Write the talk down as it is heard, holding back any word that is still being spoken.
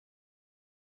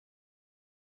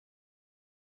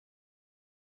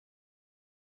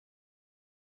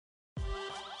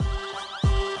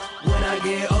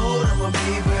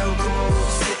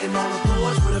Sitting on the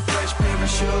porch with a fresh pair of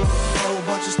shoes. Whole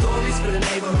bunch of stories for the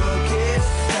neighborhood kids.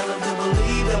 Tell them to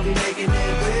believe they'll be making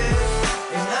it big.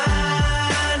 And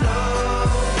I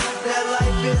know that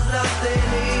life is nothing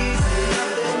easy.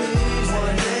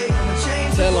 One day I'ma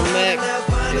change the world and I'll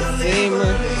finally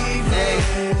believe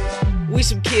it. We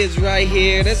some kids right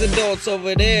here, there's adults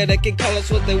over there that can call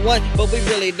us what they want, but we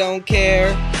really don't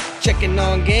care. Checking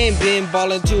on game, been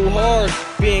ballin' too hard.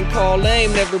 Being called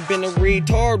lame, never been a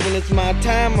retard. When it's my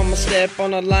time, I'ma step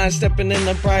on the line, stepping in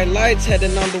the bright lights,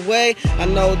 heading on the way. I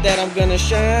know that I'm gonna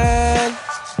shine.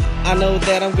 I know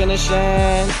that I'm gonna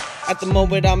shine. At the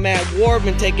moment I'm at war,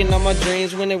 been taking all my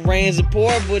dreams. When it rains it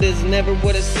pours, but it's never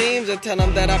what it seems. I tell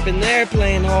them that I've been there,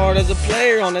 playing hard as a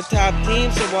player on the top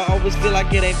team, so I always feel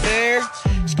like it ain't fair.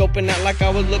 Scoping out like I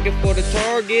was looking for the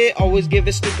target, always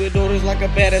giving stupid orders like a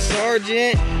badass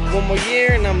sergeant. One more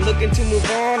year and I'm looking to move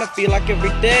on. I feel like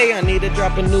every day I need to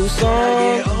drop a new song.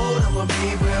 When I get old, I'ma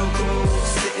be real cool.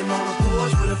 Sitting on the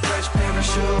porch with a fresh pair of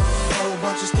shoes. Whole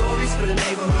bunch of stories for the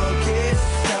neighborhood kids.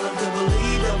 Tell them to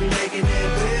believe they'll be making it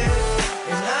big.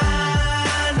 And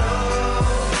I know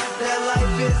that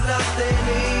life is nothing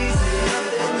easy.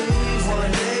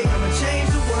 One day I'ma change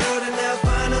the world and they'll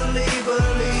finally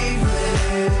believe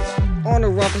it. On the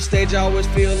rougher stage, I always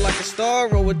feel like a star.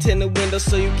 Roll a tinted window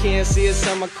so you can't see it's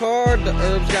on my car. The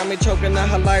herbs got me choking out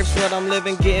how life's what I'm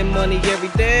living. Getting money every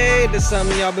day, that's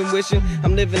something y'all been wishing.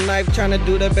 I'm living life, trying to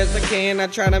do the best I can. I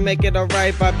try to make it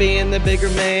alright by being the bigger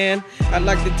man. I'd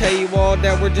like to tell you all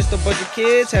that we're just a bunch of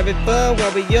kids having fun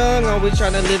while we're young, always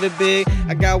trying to live it big.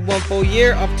 I got 1 full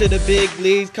year off to the big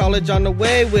leagues. College on the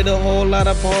way with a whole lot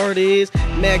of parties.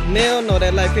 Mac Mill, know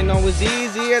that life ain't always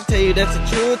easy. I tell you that's the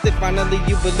truth, if finally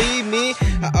you believe me.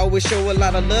 I always show a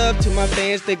lot of love to my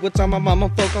fans. Think what's on my mama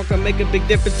folk, I can make a big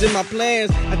difference in my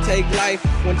plans. I take life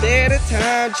one day at a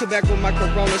time. Chill back with my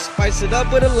Corona, spice it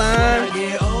up with a lime. When I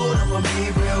get old, I'ma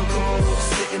be real cool.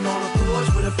 Sitting on the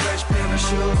porch with a fresh pair of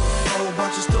shoes. Whole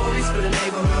bunch of stories for the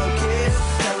neighborhood kids.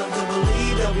 Tell them to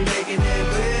believe they'll be making it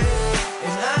big.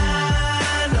 And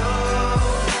I know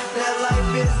that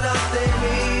life is nothing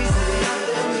easy.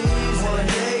 One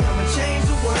day I'ma change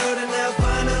the world and they'll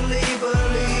finally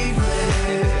believe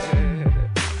it.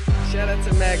 Shout out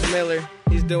to Mac Miller,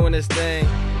 he's doing his thing.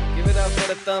 Give it up for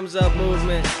the thumbs up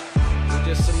movement. We're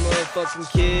just some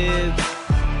motherfucking kids.